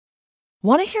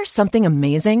Want to hear something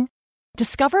amazing?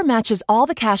 Discover matches all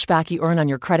the cash back you earn on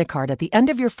your credit card at the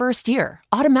end of your first year,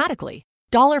 automatically,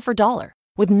 dollar for dollar,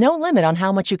 with no limit on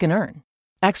how much you can earn.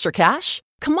 Extra cash?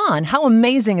 Come on, how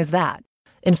amazing is that?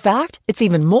 In fact, it's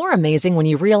even more amazing when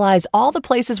you realize all the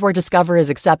places where Discover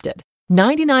is accepted.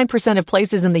 99% of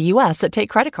places in the U.S. that take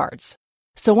credit cards.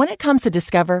 So when it comes to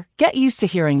Discover, get used to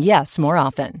hearing yes more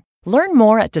often. Learn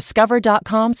more at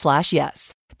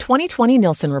discover.com/yes. 2020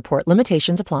 Nielsen Report.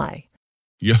 Limitations apply.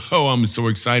 Yo, I'm so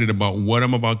excited about what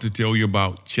I'm about to tell you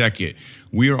about. Check it.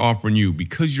 We are offering you,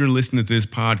 because you're listening to this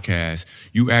podcast,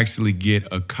 you actually get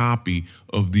a copy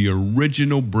of the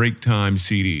original Break Time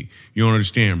CD. You don't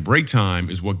understand. Break Time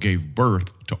is what gave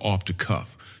birth to Off the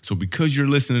Cuff. So because you're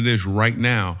listening to this right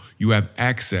now, you have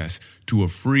access to a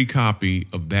free copy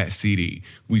of that CD.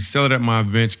 We sell it at my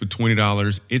events for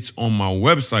 $20. It's on my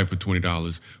website for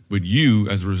 $20. But you,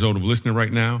 as a result of listening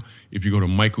right now, if you go to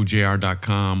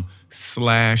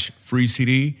michaeljr.com/free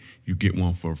CD, you get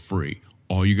one for free.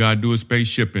 All you got to do is pay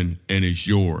shipping, and it's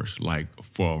yours, like,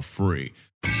 for free.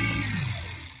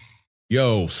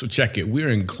 Yo, so check it. We're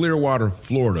in Clearwater,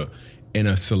 Florida, and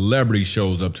a celebrity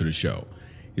shows up to the show.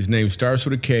 His name starts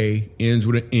with a K, ends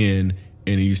with an N,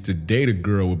 and he used to date a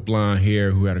girl with blonde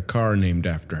hair who had a car named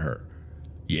after her.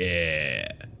 Yeah,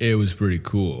 it was pretty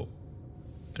cool.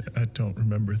 I don't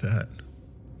remember that.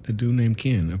 The dude named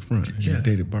Ken up front. Yeah. He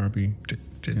dated Barbie. Did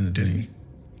he?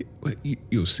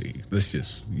 You'll see.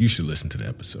 You should listen to the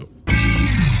episode.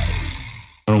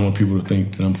 I don't want people to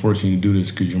think that I'm forcing you to do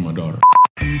this because you're my daughter.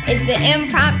 It's the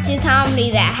impromptu comedy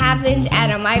that happens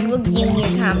at a Michael Jr.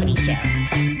 comedy show.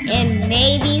 And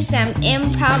maybe some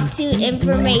impromptu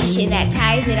information that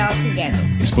ties it all together.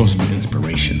 It's supposed to be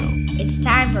inspirational. It's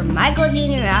time for Michael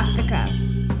Jr. Off the Cuff.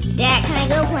 Dad, can I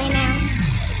go play now?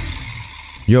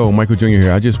 Yo, Michael Jr.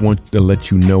 here. I just want to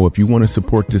let you know, if you want to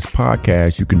support this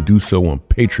podcast, you can do so on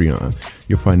Patreon.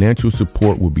 Your financial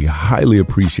support will be highly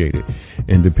appreciated.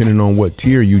 And depending on what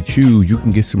tier you choose, you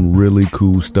can get some really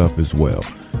cool stuff as well.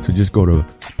 So just go to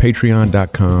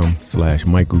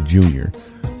patreon.com/Michael Jr.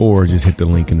 or just hit the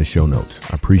link in the show notes.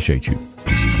 I appreciate you.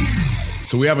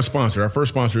 So we have a sponsor. Our first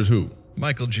sponsor is who?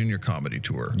 Michael Jr. Comedy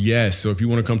Tour. Yes. So if you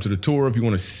want to come to the tour, if you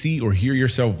want to see or hear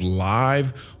yourself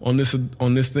live on this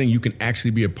thing, you can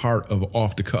actually be a part of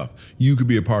Off the Cuff. You could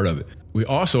be a part of it. We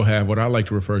also have what I like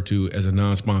to refer to as a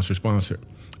non-sponsor sponsor.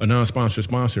 A non-sponsor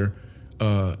sponsor.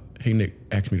 Hey, Nick,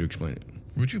 ask me to explain it.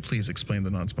 Would you please explain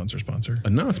the non-sponsor sponsor? A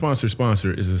non-sponsor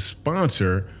sponsor is a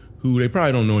sponsor who they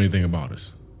probably don't know anything about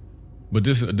us. But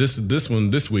this one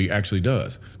this week actually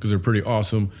does, because they're pretty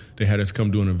awesome. They had us come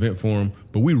do an event for them,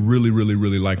 but we really, really,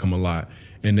 really like them a lot.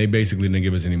 And they basically didn't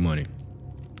give us any money.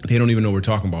 They don't even know we're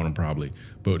talking about them probably.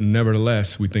 But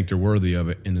nevertheless, we think they're worthy of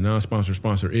it. And the non-sponsor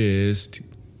sponsor is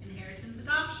Inheritance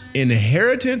Adoption.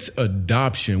 Inheritance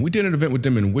Adoption. We did an event with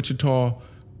them in Wichita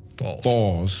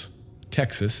Falls,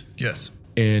 Texas. Yes.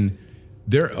 And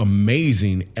they're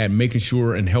amazing at making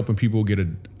sure and helping people get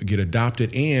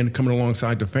adopted and coming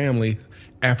alongside the family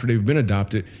after they've been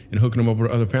adopted and hooking them up with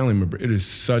other family members. It is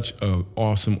such an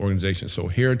awesome organization. So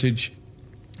Inheritance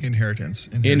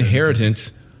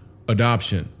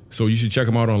Adoption. So you should check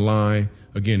them out online.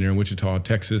 Again, they're in Wichita,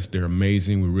 Texas. They're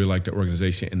amazing. We really like the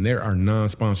organization. And they're our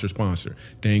non-sponsor sponsor.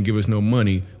 They ain't give us no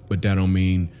money, but that don't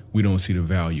mean we don't see the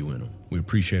value in them. We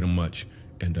appreciate them much.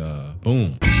 And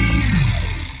boom.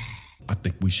 I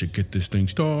think we should get this thing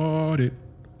started.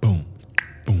 Boom,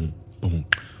 boom, boom,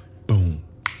 boom,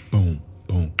 boom,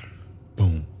 boom,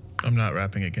 boom. I'm not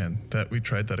rapping again. We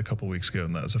tried that a couple weeks ago,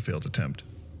 and that was a failed attempt.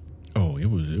 Oh, it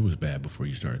was bad before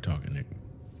you started talking, Nick.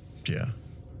 Yeah.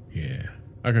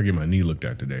 I gotta get my knee looked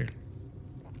at today.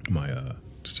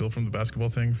 Still from the basketball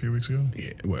thing a few weeks ago?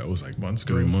 Yeah, well, it was like months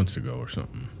 3 months ago or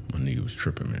something. My knee was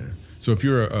tripping, man. So if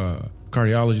you're a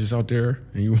cardiologist out there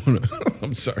and you want to,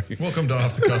 I'm sorry. Welcome to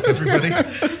Off the Cuff, everybody.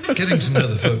 Getting to know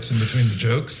the folks in between the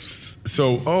jokes.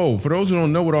 So, for those who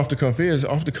don't know what Off the Cuff is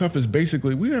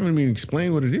basically, we haven't even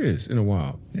explained what it is in a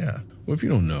while. Yeah. Well, if you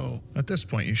don't know. At this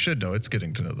point, you should know. It's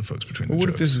getting to know the folks between the jokes. What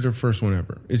if this is their first one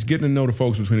ever? It's getting to know the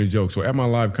folks between the jokes. So at my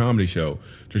live comedy show,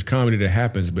 there's comedy that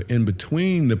happens, but in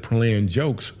between the planned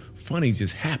jokes, funny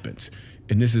just happens.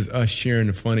 And this is us sharing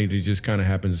the funny that just kind of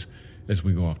happens as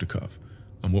we go off the cuff.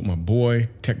 I'm with my boy,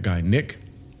 tech guy Nick.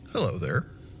 Hello there.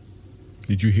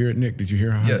 Did you hear it, Nick? Did you hear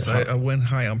how? Yes, I went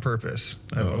high on purpose.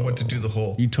 I went to do the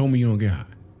whole. You told me you don't get high.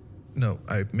 No,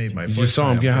 I made my voice. You just saw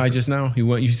him get high just now?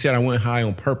 You said I went high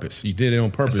on purpose. You did it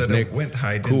on purpose, I said Nick. I went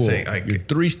high, cool. Didn't say I... You're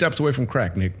 3 steps away from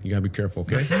crack, Nick. You gotta be careful,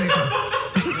 okay?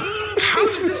 How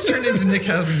did this turn into Nick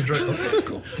having a drug? Okay,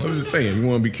 cool. I was just saying, you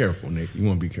want to be careful, Nick. You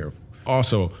want to be careful.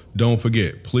 Also, don't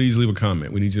forget, please leave a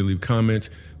comment. We need you to leave comments.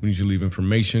 We need you to leave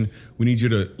information. We need you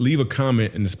to leave a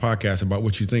comment in this podcast about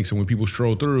what you think. So when people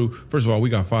stroll through, first of all, we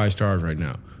got 5 stars right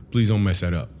now. Please don't mess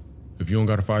that up. If you don't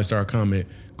got a 5-star comment,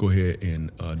 go ahead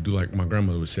and do like my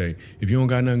grandmother would say. If you don't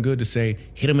got nothing good to say,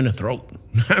 hit them in the throat.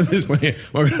 I'm just playing.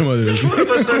 My grandmother is. Which one of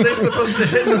us are they supposed to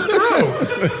hit in the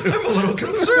throat? I'm a little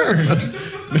concerned.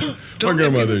 My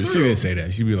grandmother, she didn't say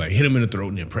that. She'd be like, hit him in the throat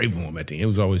and then pray for him at the end. It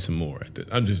was always some more.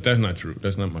 That's not true.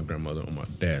 That's not my grandmother on my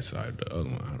dad's side. The other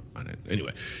one, I didn't.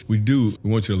 Anyway, we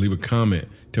want you to leave a comment.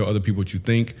 Tell other people what you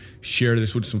think. Share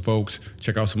this with some folks.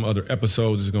 Check out some other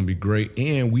episodes. It's going to be great.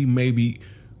 And we're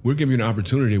giving you an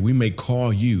opportunity. We may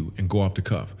call you and go off the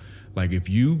cuff. Like if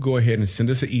you go ahead and send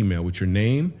us an email with your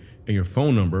name and your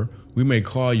phone number, we may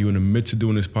call you in the midst of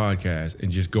doing this podcast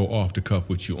and just go off the cuff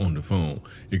with you on the phone.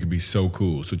 It could be so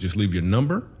cool. So just leave your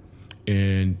number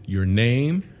and your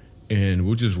name, and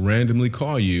we'll just randomly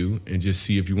call you and just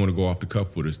see if you want to go off the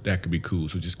cuff with us. That could be cool.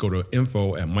 So just go to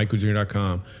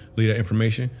info@michaeljr.com, leave that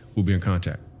information. We'll be in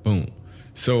contact. Boom.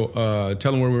 So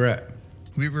tell them where we're at.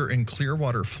 We were in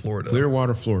Clearwater, Florida.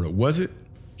 Clearwater, Florida. Was it?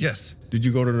 Yes. Did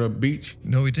you go to the beach?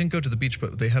 No, we didn't go to the beach,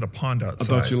 but they had a pond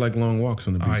outside. I thought you liked long walks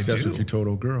on the beach. That's what you told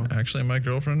old girl. Actually, my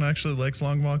girlfriend actually likes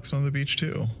long walks on the beach,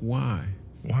 too. Why?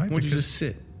 Why? Why don't you just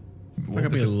sit? Why gotta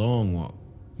be a long walk?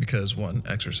 Because 1,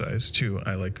 exercise. 2,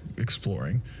 I like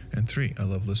exploring. And 3, I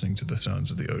love listening to the sounds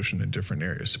of the ocean in different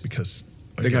areas because...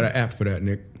 They got an app for that,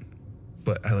 Nick.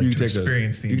 But I like to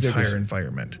experience the entire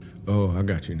environment. Oh, I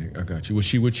got you, Nick. I got you. Was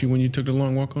she with you when you took the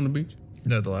long walk on the beach?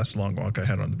 No, the last long walk I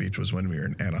had on the beach was when we were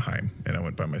in Anaheim, and I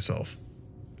went by myself.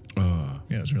 Yeah,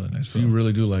 it was really nice. So you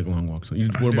really do like long walks.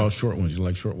 What about short ones? You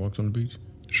like short walks on the beach?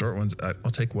 Short ones, I'll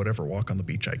take whatever walk on the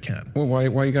beach I can. Well,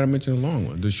 why you got to mention the long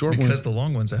one? The short one? Because the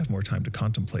long ones, I have more time to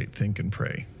contemplate, think, and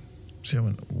pray. See, I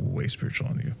went way spiritual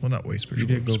on you. Well, not way spiritual.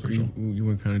 You did go. Spiritual. You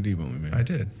went kind of deep on me, man. I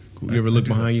did. Cool. You ever look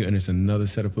behind you and it's another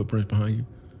set of footprints behind you?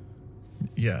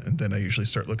 Yeah, and then I usually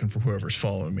start looking for whoever's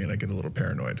following me, and I get a little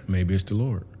paranoid. Maybe it's the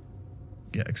Lord.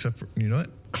 Yeah, except for, you know what?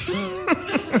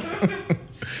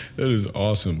 That is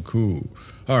awesome. Cool.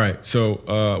 All right, so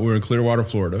we're in Clearwater,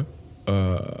 Florida.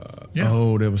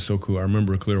 Oh, that was so cool. I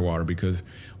remember Clearwater because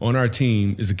on our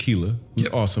team is Akila, who's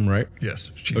awesome, right?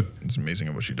 Yes, it's amazing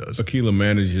at what she does. Akila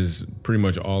manages pretty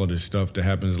much all of this stuff that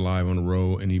happens live on the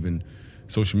road and even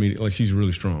social media. Like, she's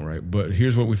really strong, right? But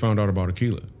here's what we found out about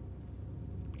Akila.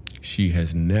 She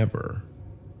has never,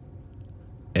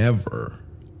 ever,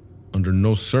 under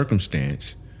no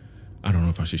circumstance, I don't know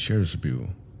if I should share this with people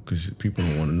because people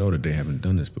don't want to know that they haven't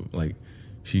done this, but like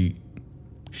she's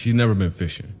never been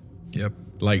fishing. Yep.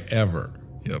 Like ever.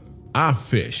 Yep. I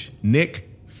fish. Nick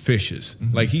fishes.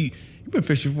 Mm-hmm. Like you've been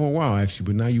fishing for a while actually,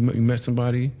 but now you met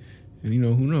somebody and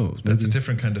who knows. That's a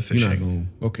different kind of fishing. You're not going,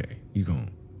 okay, you going.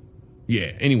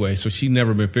 Yeah, anyway, so she's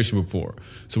never been fishing before.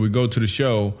 So we go to the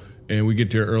show and we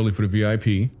get there early for the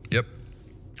VIP. Yep.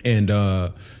 And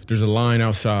there's a line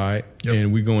outside,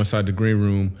 and we go inside the green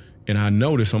room, and I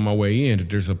notice on my way in that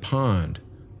there's a pond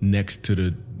next to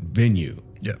the venue.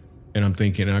 Yep. And I'm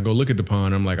thinking, and I go look at the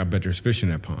pond, I'm like, I bet there's fish in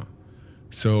that pond.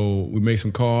 So we made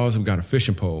some calls, we got a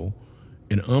fishing pole,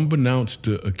 and unbeknownst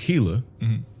to Akila,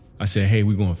 I said, hey,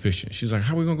 we going fishing. She's like,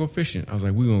 how we going to go fishing? I was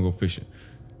like, we going to go fishing.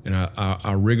 And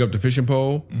I rig up the fishing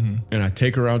pole, and I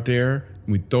take her out there,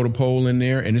 and we throw the pole in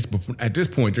there, and at this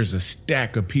point, there's a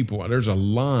stack of people. There's a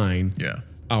line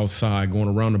outside going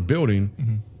around the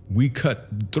building. We cut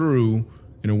through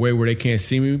in a way where they can't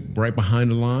see me, right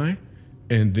behind the line,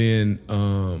 and then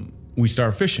we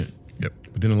start fishing. Yep.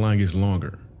 But then the line gets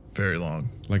longer. Very long.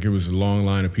 Like it was a long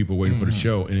line of people waiting for the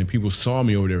show, and then people saw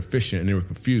me over there fishing, and they were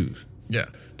confused. Yeah.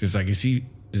 It's like,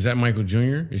 is that Michael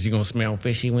Jr.? Is he gonna smell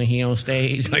fishy when he on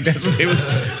stage? Like that's what it was.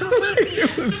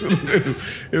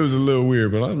 It was a little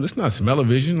weird, but let's not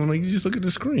smell-o-vision. I'm like, you just look at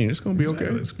the screen. It's gonna be okay.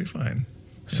 It's gonna be fine.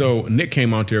 So Nick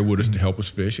came out there with us to help us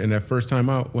fish, and that first time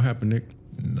out, what happened, Nick?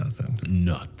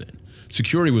 Nothing.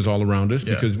 Security was all around us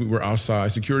because we were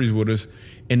outside. Security's with us,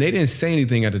 and they didn't say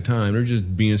anything at the time. They're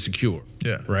just being secure.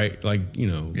 Yeah. Right? Like,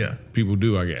 people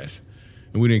do, I guess.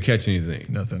 And we didn't catch anything.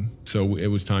 Nothing. So it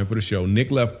was time for the show.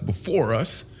 Nick left before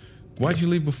us. Why'd you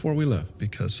leave before we left?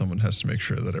 Because someone has to make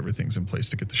sure that everything's in place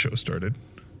to get the show started.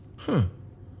 Huh.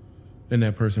 And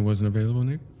that person wasn't available,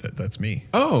 Nick? That's me.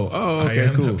 Oh, okay, I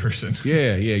am cool. that person.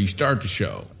 Yeah, you start the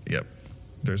show. Yep.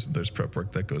 There's prep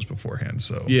work that goes beforehand,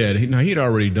 so. Yeah, he'd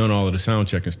already done all of the sound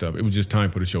check and stuff. It was just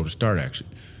time for the show to start,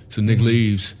 actually. So Nick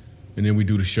leaves, and then we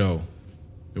do the show.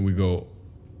 And we go,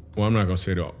 well, I'm not going to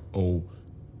say the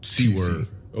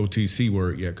OTC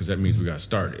word yet, because that means we got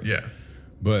started. Yeah.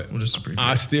 But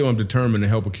I still am determined to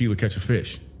help Akila catch a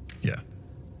fish. Yeah.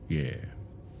 Yeah.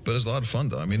 But it was a lot of fun,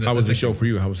 though. I mean, How was the show for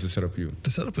you? How was the setup for you?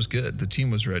 The setup was good. The team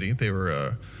was ready. They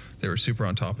were super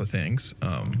on top of things.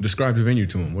 Describe the venue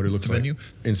to them, what it looks like. Venue?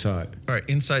 Inside. All right,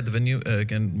 inside the venue,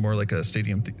 again, more like a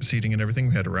stadium seating and everything.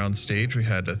 We had a round stage. We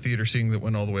had a theater seating that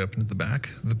went all the way up into the back.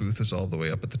 The booth was all the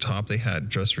way up at the top. They had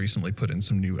just recently put in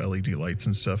some new LED lights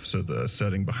and stuff, so the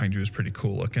setting behind you was pretty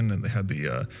cool looking. And they had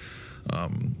the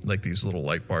like these little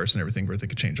light bars and everything where they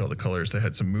could change all the colors. They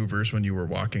had some movers when you were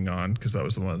walking on, because that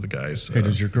was one of the guys. Hey,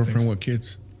 does your girlfriend want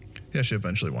kids? Yeah, she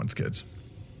eventually wants kids.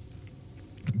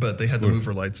 But they had the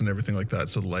mover lights and everything like that,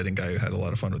 so the lighting guy had a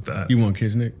lot of fun with that. You want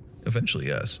kids, Nick? Eventually,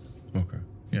 yes. Okay.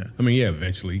 Yeah. I mean, yeah,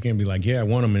 eventually. You can't be like, yeah, I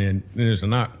want them, and then there's a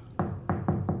knock.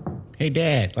 Hey,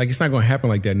 Dad. Like, it's not going to happen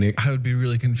like that, Nick. I would be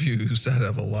really confused. I'd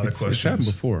have a lot of questions. It's happened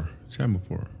before. It's happened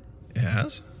before. It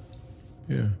has?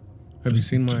 Yeah. Have you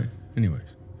seen my... Anyways.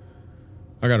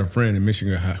 I got a friend in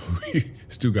Michigan who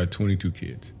still got 22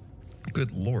 kids.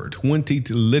 Good Lord.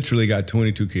 Literally got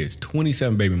 22 kids.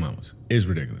 27 baby mamas. It's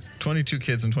ridiculous. 22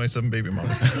 kids and 27 baby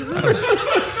mamas.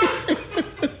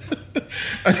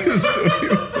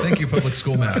 Thank you, public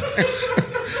school math.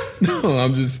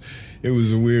 No, it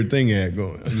was a weird thing I had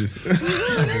going. I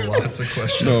have lots of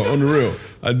questions. No, on the real.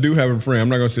 I do have a friend. I'm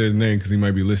not going to say his name because he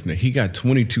might be listening. He got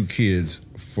 22 kids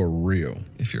for real.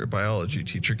 If you're a biology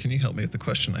teacher, can you help me with the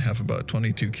question I have about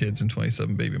 22 kids and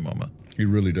 27 baby mama? He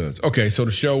really does. Okay, so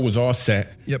the show was all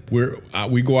set. Yep.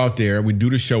 We go out there. We do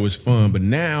the show. It's fun. But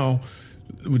now,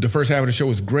 the first half of the show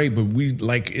was great, but we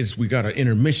got an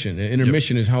intermission. An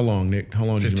intermission is how long, Nick? How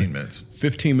long? 15 minutes.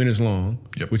 15 minutes long.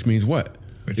 Yep. Which means what?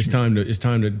 It's time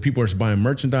to people are buying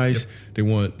merchandise.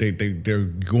 Yep. They're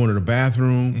going to the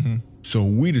bathroom. Mm-hmm. So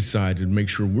we decided to make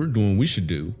sure we're doing what we should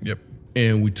do. Yep.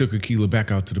 And we took Akila back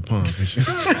out to the pond fishing.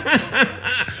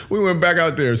 We went back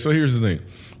out there. So here's the thing.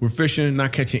 We're fishing,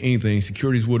 not catching anything.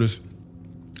 Security's with us.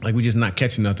 Like, we just not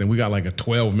catching nothing. We got like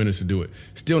 12 minutes to do it.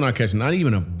 Still not catching, not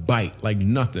even a bite, like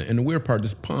nothing. And the weird part,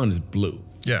 this pond is blue.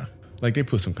 Yeah. Like, they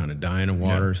put some kind of dye in the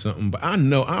water or something. But I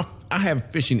know, I have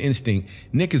fishing instinct.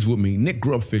 Nick is with me. Nick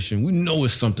grew up fishing. We know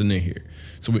there's something in here.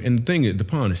 So, and the thing is, the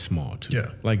pond is small, too. Yeah.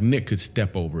 Like, Nick could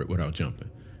step over it without jumping.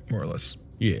 More or less.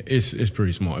 Yeah, it's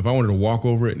pretty small. If I wanted to walk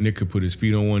over it, Nick could put his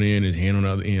feet on one end, his hand on the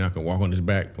other end. I could walk on his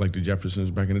back like the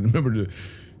Jeffersons back in the... Remember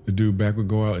the dude back would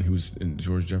go out, and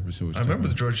George Jefferson was... I remember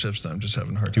the George Jefferson. I'm just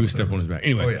having a hard time. He would step on his back.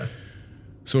 Anyway. Oh, yeah.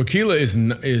 So Akila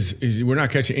is we're not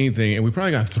catching anything, and we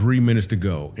probably got 3 minutes to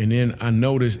go. And then I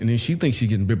noticed, and then she thinks she's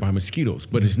getting bit by mosquitoes,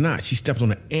 but it's not. She stepped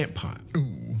on an ant pot. Ooh.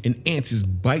 And ants is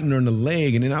biting her in the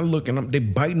leg, and then I look, and they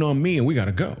biting on me, and we got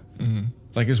to go. Mm-hmm.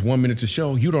 Like, it's 1 minute to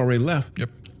show. You'd already left. Yep.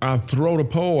 I throw the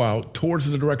pole out towards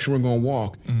the direction we're going to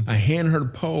walk. Mm-hmm. I hand her the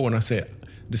pole, and I said,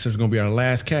 this is going to be our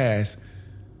last cast.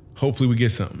 Hopefully we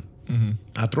get something. Mm-hmm.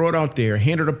 I throw it out there,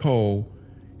 hand her the pole.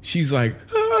 She's like,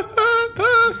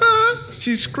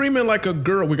 she's screaming like a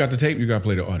girl. We got the tape. You got to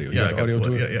play the audio. Yeah, you got the audio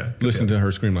to it? Yeah. Listen to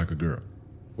her scream like a girl.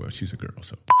 Well, she's a girl,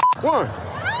 so. One.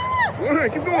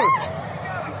 Keep going.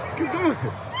 Keep going.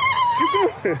 Keep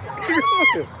going. Keep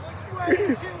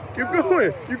going. Keep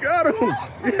going. You got him.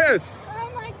 Yes.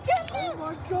 Oh my goodness. Oh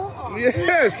my God.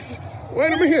 Yes.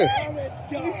 Wait a minute.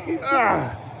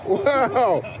 Ah.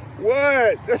 Wow.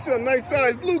 What? That's a nice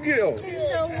size bluegill. In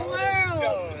the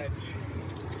world.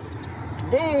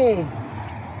 Boom.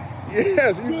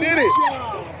 Yes, you did it.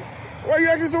 Why are you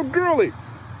acting so girly?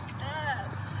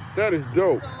 That is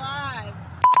dope. Alive.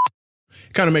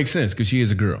 Kind of makes sense because she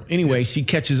is a girl. Anyway, she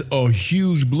catches a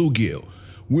huge bluegill.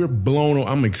 We're blown away.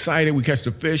 I'm excited. We catch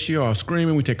the fish. She all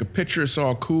screaming. We take a picture. It's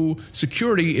all cool.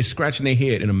 Security is scratching their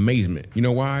head in amazement. You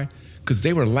know why? Because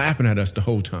they were laughing at us the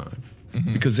whole time.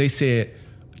 Mm-hmm. Because they said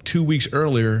 2 weeks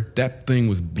earlier, that thing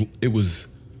was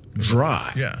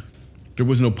dry. Yeah. There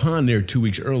was no pond there 2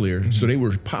 weeks earlier, so they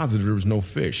were positive there was no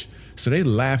fish. So they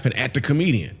laughing at the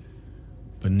comedian.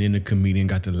 But then the comedian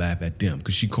got to laugh at them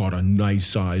because she caught a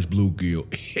nice-sized bluegill.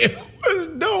 It was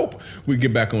dope. We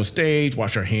get back on stage,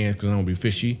 wash our hands because I don't be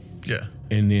fishy. Yeah.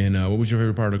 And then what was your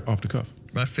favorite part of Off the Cuff?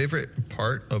 My favorite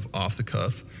part of Off the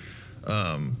Cuff,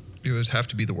 it would have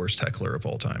to be the worst heckler of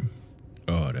all time.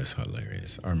 Oh, that's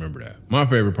hilarious. I remember that. My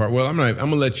favorite part, well, I'm going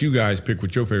to let you guys pick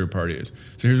what your favorite part is.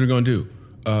 So here's what we're going to do.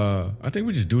 I think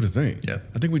we just do the thing. Yeah.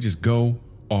 I think we just go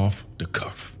off the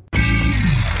cuff.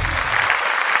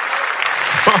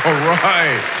 All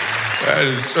right. That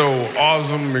is so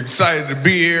awesome. I'm excited to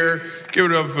be here. Give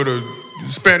it up for the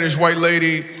Spanish white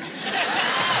lady.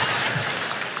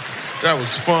 That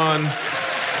was fun.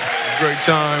 Great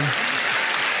time.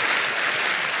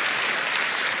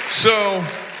 So,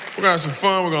 we're going to have some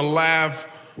fun. We're going to laugh.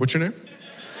 What's your name?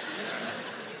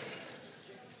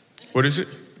 What is it?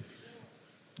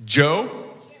 Joe?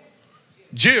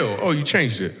 Jill. Oh, you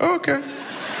changed it. Oh, okay.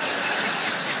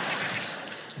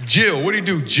 Jill, what do you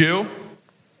do, Jill?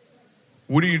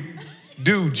 What do you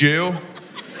do, Jill?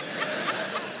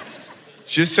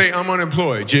 Just say I'm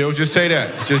unemployed, Jill. Just say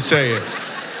that. Just say it.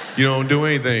 You don't do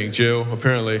anything, Jill,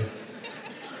 apparently.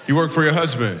 You work for your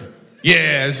husband.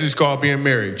 Yeah, this is called being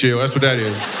married, Jill. That's what that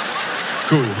is.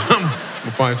 Cool. I'm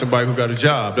gonna find somebody who got a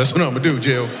job. That's what I'm gonna do,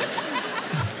 Jill.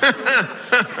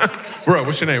 Bro,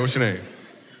 what's your name? What's your name?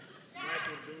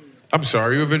 I'm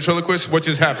sorry, you a ventriloquist? What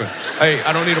just happened? Hey,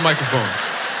 I don't need a microphone.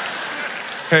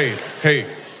 Hey.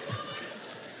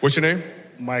 What's your name?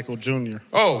 Michael Jr.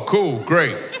 Oh, cool,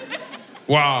 great.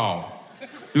 Wow,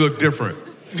 you look different.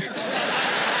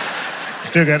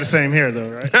 Still got the same hair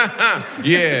though, right?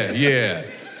 Yeah.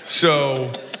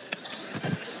 So,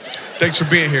 thanks for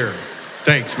being here.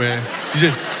 Thanks, man.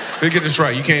 Let's get this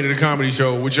right. You came to the comedy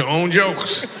show with your own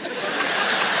jokes.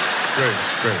 Great.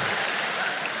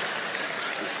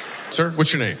 Sir,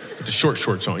 what's your name? With the short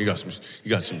shorts on. You got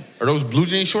some. Are those blue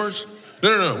jean shorts?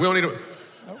 No. We don't need a.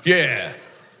 Yeah.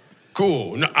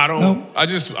 Cool. No, I don't. No. I'll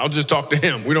just talk to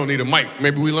him. We don't need a mic.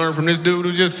 Maybe we learn from this dude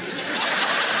who just.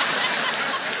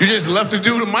 You just left the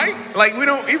dude a mic? Like we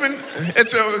don't even.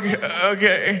 It's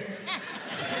okay.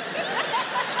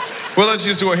 Well, let's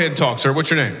just go ahead and talk, sir. What's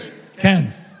your name?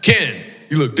 Ken. Ken.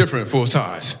 You look different, full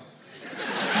size.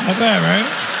 Not bad, right?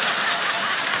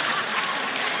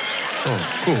 Oh,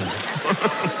 cool.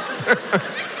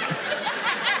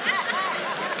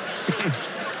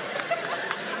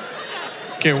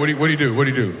 Ken, what do you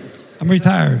do? I'm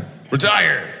retired.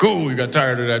 Retired. Cool. You got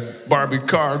tired of that Barbie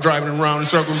car driving around in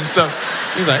circles and stuff.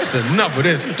 He's like, it's enough of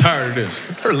this. I'm tired of this.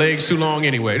 Her leg's too long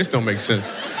anyway. This don't make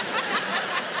sense.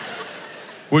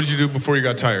 What did you do before you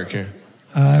got tired, Ken?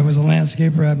 I was a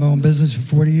landscaper. I had my own business for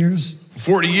 40 years.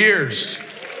 40 years.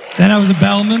 Then I was a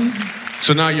bellman.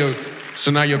 So now you're grass.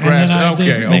 then I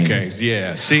did Okay. maintenance.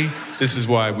 Yeah. See, this is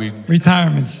why we.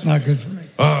 Retirement's not good for me.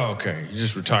 Oh, okay. You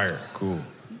just retired. Cool.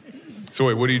 So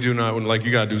wait, what do you do now? Like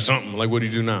you gotta do something. Like what do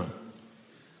you do now?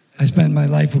 I spend my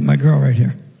life with my girl right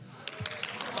here.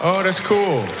 Oh, that's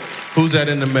cool. Who's that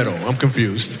in the middle? I'm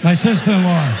confused. My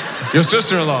sister-in-law. Your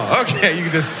sister-in-law. Okay, you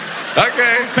just.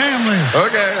 Okay. Family.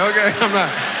 Okay.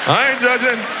 I ain't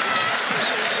judging.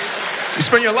 You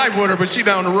spend your life with her, but she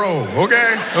down the road.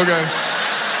 Okay.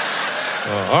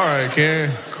 All right,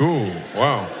 Ken. Cool.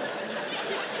 Wow.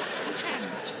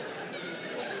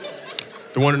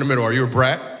 The one in the middle, are you a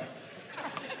brat?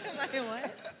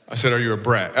 I said, are you a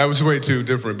brat? That was way too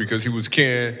different because he was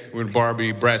Ken when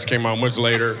Barbie. Brats came out much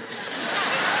later.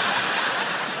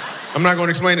 I'm not going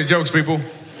to explain the jokes, people.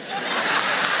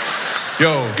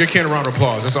 Yo, give Ken a round of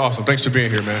applause. That's awesome. Thanks for being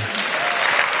here, man.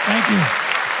 Thank you.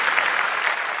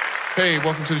 Hey,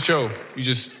 welcome to the show.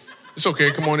 It's okay.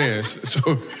 Come on in. It's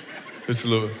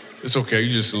okay. You're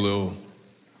just a little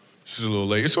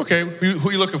late. It's okay.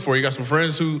 Who you looking for? You got some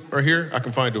friends who are here? I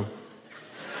can find them.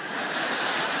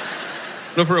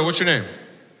 No, for real, what's your name?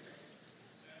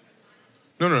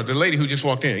 No, the lady who just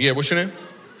walked in. Yeah, what's your name?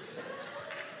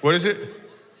 What is it?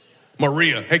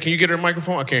 Maria. Hey, can you get her a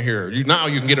microphone? I can't hear her. Now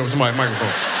you can get her somebody's microphone.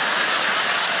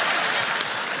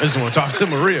 I just want to talk to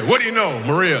Maria. What do you know,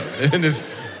 Maria?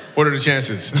 What are the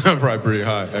chances? Probably pretty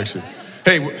high, actually.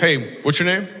 Hey, what's your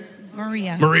name?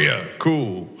 Maria. Maria,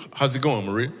 cool. How's it going,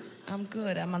 Maria? I'm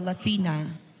good. I'm a Latina.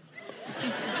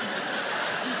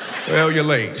 Well, you're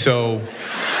late, so...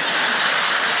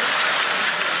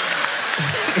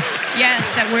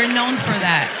 Yes, that we're known for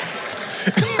that.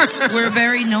 We're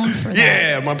very known for that.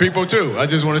 Yeah, my people too. I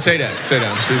just want to say that. See?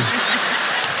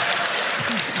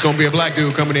 It's going to be a black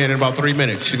dude coming in about 3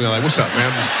 minutes. He'll be like, what's up,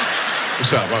 man?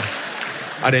 What's up?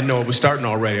 I didn't know it was starting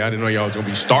already. I didn't know y'all was going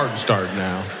to be starting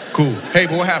now. Cool. Hey,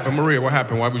 but what happened, Maria? What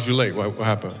happened? Why was you late? What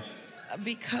happened?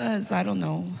 Because, I don't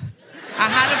know. I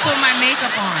had to put my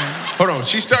makeup on. Hold on.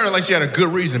 She started like she had a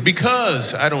good reason.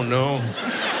 Because, I don't know.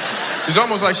 It's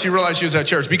almost like she realized she was at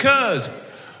church. Because,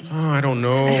 I don't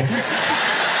know.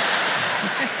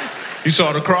 You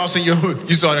saw the cross and you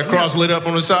saw that cross lit up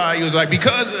on the side. You was like,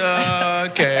 because,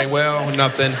 okay, well,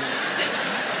 nothing.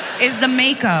 It's the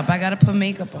makeup. I got to put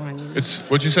makeup on. You know? It's,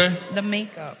 what'd you say? The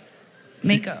makeup.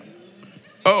 Makeup.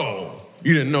 Oh,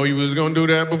 you didn't know you was going to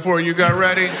do that before you got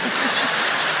ready?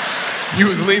 You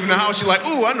was leaving the house. You're like,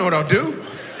 ooh, I know what I'll do.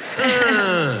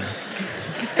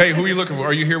 Hey, who are you looking for?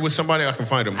 Are you here with somebody? I can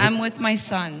find him. I'm with my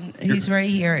son. He's right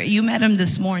here. You met him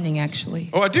this morning, actually.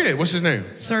 Oh, I did. What's his name?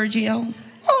 Sergio.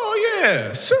 Oh,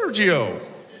 yeah. Sergio.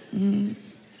 Mm.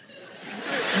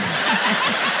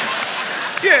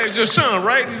 Yeah, it's your son,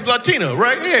 right? He's Latino,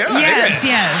 right? Yeah. Yes.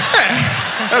 Yeah,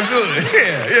 absolutely.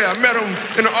 Yeah. I met him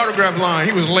in the autograph line.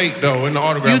 He was late, though, in the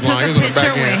autograph line. You took a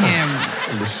picture with him.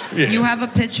 Yeah. You have a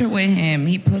picture with him.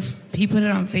 He put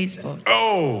it on Facebook.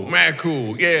 Oh, man,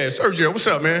 cool. Yeah, Sergio, what's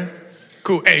up, man?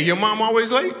 Cool. Hey, your mom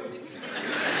always late?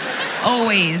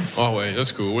 Always. Always.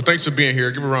 That's cool. Well, thanks for being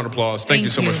here. Give her a round of applause. Thank you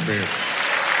so much for being here.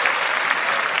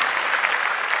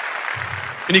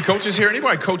 Any coaches here?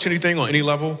 Anybody coach anything on any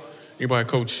level? Anybody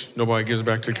coach? Nobody gives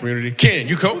back to the community? Ken,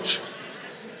 you coach?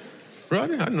 Bro, I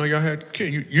didn't know y'all had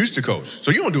Ken. You used to coach.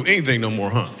 So you don't do anything no more,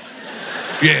 huh?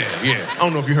 Yeah. I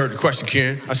don't know if you heard the question,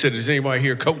 Ken. I said, does anybody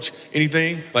here coach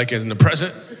anything? Like in the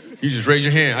present? You just raise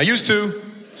your hand. I used to.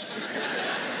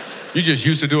 You just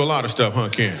used to do a lot of stuff, huh,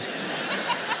 Ken?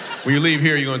 When you leave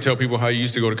here, you're going to tell people how you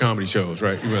used to go to comedy shows,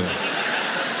 right?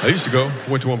 I used to go.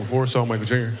 Went to one before, saw Michael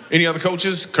Jr. Any other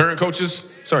coaches? Current coaches?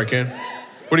 Sorry, Ken.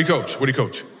 What do you coach? Career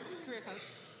coach.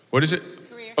 What is it?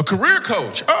 Career. A career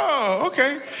coach. Oh,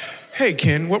 okay. Hey,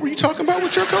 Ken, what were you talking about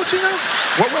with your coaching now?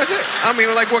 What was it? I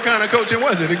mean, like, what kind of coaching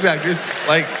was it exactly? It's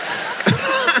like,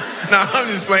 no, I'm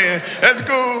just playing. That's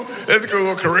cool. That's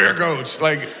cool. A career coach.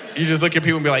 Like, you just look at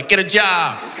people and be like, get a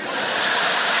job.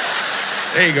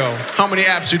 There you go. How many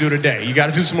apps you do today? You got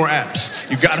to do some more apps.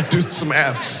 You got to do some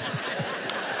apps.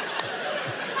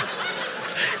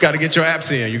 Got to get your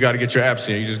apps in. You got to get your apps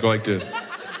in. You just go like this.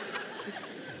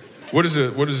 What is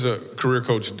a career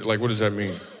coach like? What does that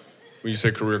mean when you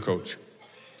say career coach?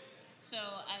 So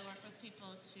I work with people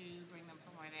to bring them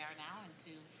from where they are now and to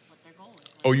what their goal is.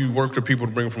 Oh, you work with people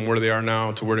to bring them from where they are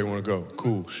now to where they want to go.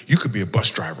 Cool. You could be a bus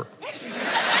driver.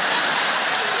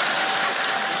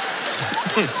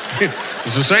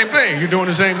 It's the same thing. You're doing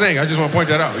the same thing. I just want to point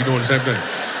that out. You're doing the same thing.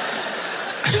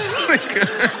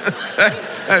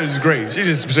 That is great. She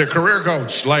just said career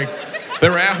coach. Like, they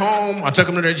were at home. I took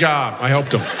them to their job. I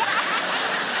helped them.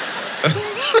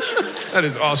 That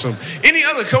is awesome. Any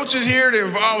other coaches here that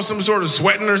involve some sort of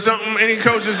sweating or something? Any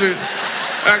coaches that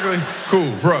actually?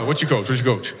 Cool. Bro, what you coach? What you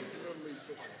coach?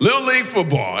 Little League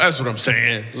football. That's what I'm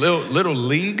saying. Little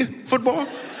League football?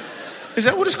 Is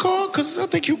that what it's called? Because I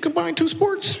think you combine two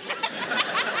sports.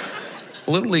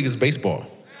 Little League is baseball.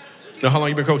 Now, how long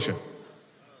you been coaching?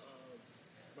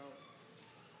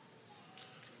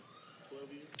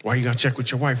 Why you gotta check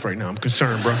with your wife right now? I'm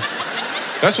concerned, bro.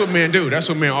 That's what men do. That's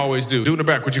what men always do. Do in the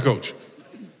back with your coach.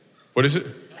 What is it?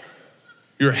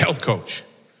 You're a health coach.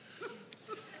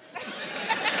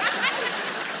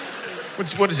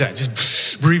 What is that?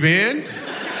 Just breathe in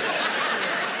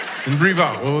and breathe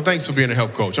out. Well, thanks for being a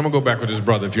health coach. I'm gonna go back with this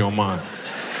brother if you don't mind.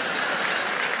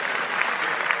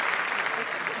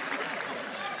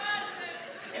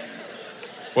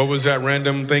 What was that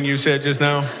random thing you said just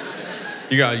now?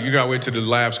 You gotta wait till the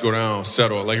laughs go down,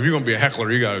 settle. Like if you're gonna be a heckler,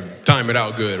 you gotta time it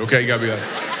out good, okay? You gotta be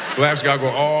laughs gotta go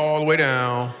all the way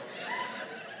down.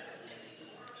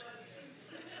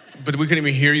 But we couldn't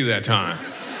even hear you that time.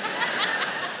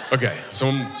 Okay,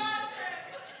 so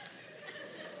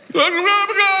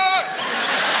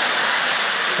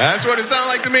that's what it sounded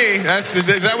like to me. Is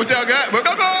that what y'all got?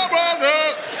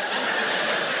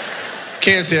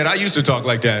 Ken said, I used to talk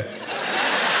like that.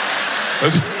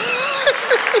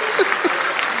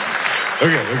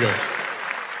 Okay.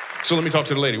 So let me talk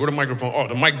to the lady. Where the microphone? Oh,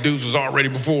 the mic dudes was already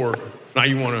before. Now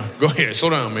you want to go ahead. Slow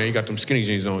down, man. You got them skinny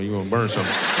jeans on. You want to burn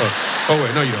something. Oh,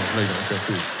 wait. No, you don't. Okay,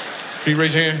 cool. Can you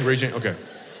raise your hand? Raise your hand. Okay.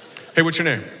 Hey, what's your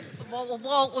name?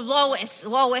 Lois.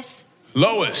 Lois?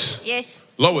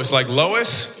 Yes. Lois, like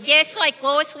Lois? Yes, like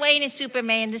Lois Lane and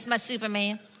Superman. This is my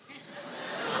Superman.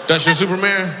 That's your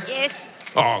Superman? Yes.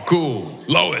 Oh, cool.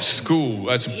 Lois, cool.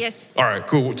 Yes. All right,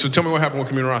 cool. So tell me what happened with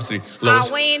Community. Lois.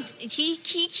 Wayne,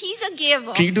 he's a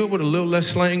giver. Can you do it with a little less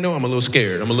slang? No, I'm a little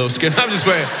scared. I'm just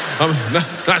playing. I'm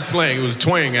not slang. It was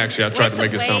twang, actually. I tried to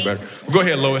make it sound better. Go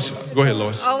ahead, Lois.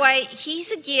 All right,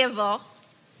 he's a giver.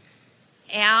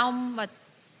 I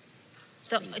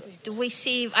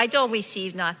don't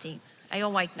receive nothing. I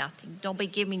don't like nothing. Nobody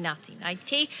give me nothing. I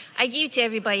give it to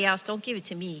everybody else. Don't give it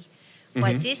to me.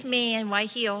 But this man right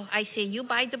here, I say, you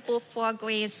buy the book for our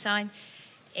grandson,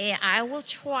 and I will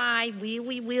try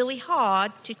really, really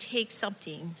hard to take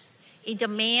something. And the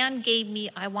man gave me,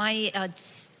 I wanted I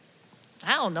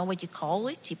don't know what you call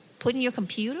it. You put in your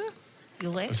computer?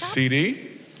 Your laptop? A CD?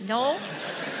 No.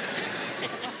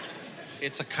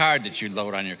 It's a card that you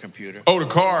load on your computer. Oh, the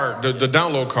card, the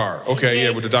download card. Okay, yes. Yeah,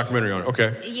 with the documentary on it.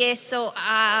 Okay. Yes, so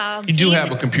you do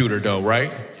have a computer, though,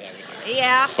 right?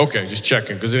 Yeah. Okay, just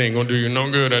checking, because it ain't going to do you no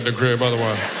good at the crib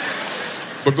otherwise.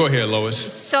 But go ahead,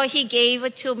 Lois. So he gave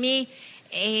it to me,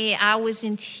 and I was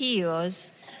in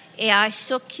tears. And I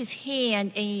shook his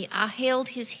hand, and I held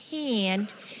his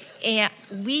hand, and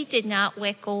we did not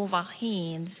let go of our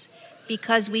hands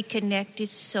because we connected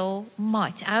so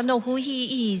much. I don't know who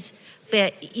he is,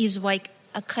 but it was like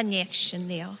a connection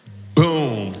there. Boom.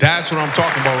 That's what I'm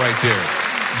talking about right there.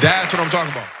 That's what I'm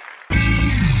talking about.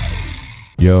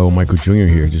 Yo, Michael Jr.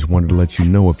 here. Just wanted to let you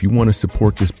know, if you want to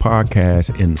support this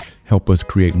podcast and help us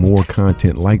create more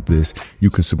content like this, you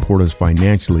can support us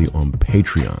financially on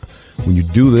Patreon. When you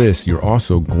do this, you're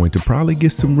also going to probably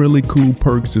get some really cool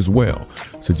perks as well.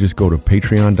 So just go to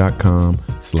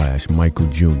patreon.com/Michael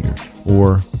Jr.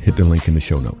 or hit the link in the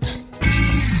show notes.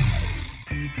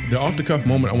 The off-the-cuff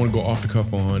moment I want to go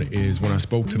off-the-cuff on is when I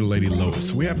spoke to the lady Lois.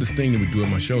 So we have this thing that we do at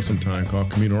my show sometime called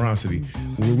Communerosity,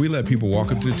 where we let people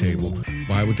walk up to the table,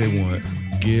 buy what they want,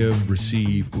 give,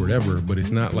 receive, whatever, but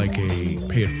it's not like a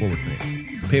pay-it-forward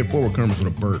thing. Pay-it-forward comes with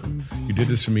a burden. You did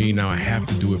this for me, now I have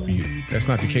to do it for you. That's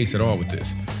not the case at all with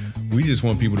this. We just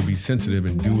want people to be sensitive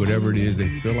and do whatever it is they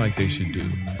feel like they should do.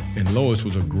 And Lois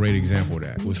was a great example of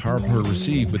that. It was hard for her to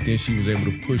receive, but then she was able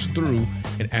to push through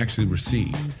and actually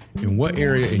receive. In what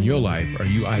area in your life are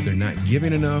you either not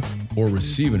giving enough or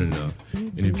receiving enough?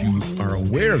 And if you are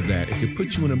aware of that, it could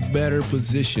put you in a better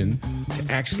position to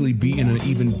actually be in an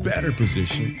even better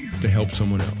position to help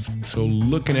someone else. So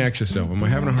look and ask yourself, am I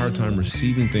having a hard time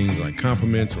receiving things like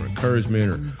compliments or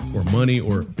encouragement or money,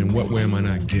 or in what way am I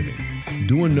not giving?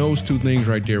 Doing those two things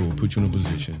right there will put you in a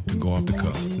position to go off the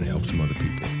cuff and help some other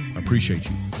people. I appreciate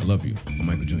you. I love you. I'm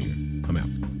Michael Jr. I'm out.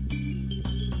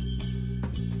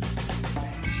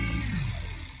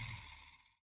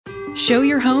 Show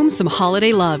your home some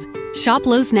holiday love. Shop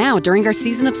Lowe's now during our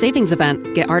Season of Savings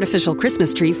event. Get artificial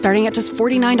Christmas trees starting at just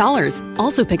 $49.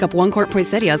 Also pick up 1 quart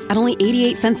poinsettias at only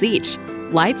 88 cents each.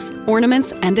 Lights,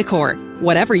 ornaments, and decor.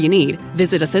 Whatever you need,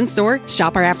 visit us in-store,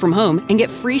 shop our app from home, and get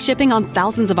free shipping on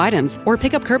thousands of items, or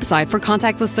pick up curbside for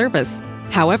contactless service.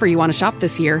 However you want to shop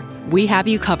this year, we have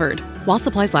you covered. While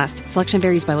supplies last, selection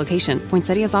varies by location.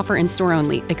 Poinsettias offer in-store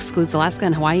only. Excludes Alaska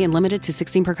and Hawaii and limited to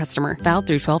 16 per customer. Valid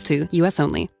through 12/2, U.S.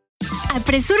 only.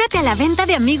 Apresúrate a la venta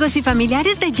de amigos y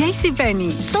familiares de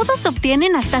JCPenney. Todos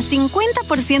obtienen hasta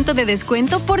 50% de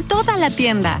descuento por toda la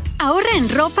tienda. Ahorra en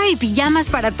ropa y pijamas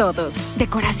para todos,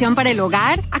 decoración para el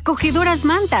hogar, acogedoras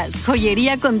mantas,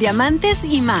 joyería con diamantes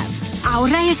y más.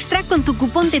 Ahorra extra con tu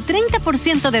cupón de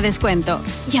 30% de descuento.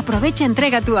 Y aprovecha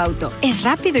entrega tu auto. Es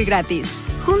rápido y gratis.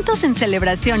 Juntos en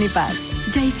celebración y paz.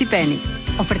 JCPenney.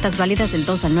 Ofertas válidas del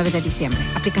 2 al 9 de diciembre.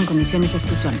 Aplican condiciones y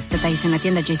exclusiones. Detalles en la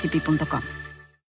tienda jcp.com.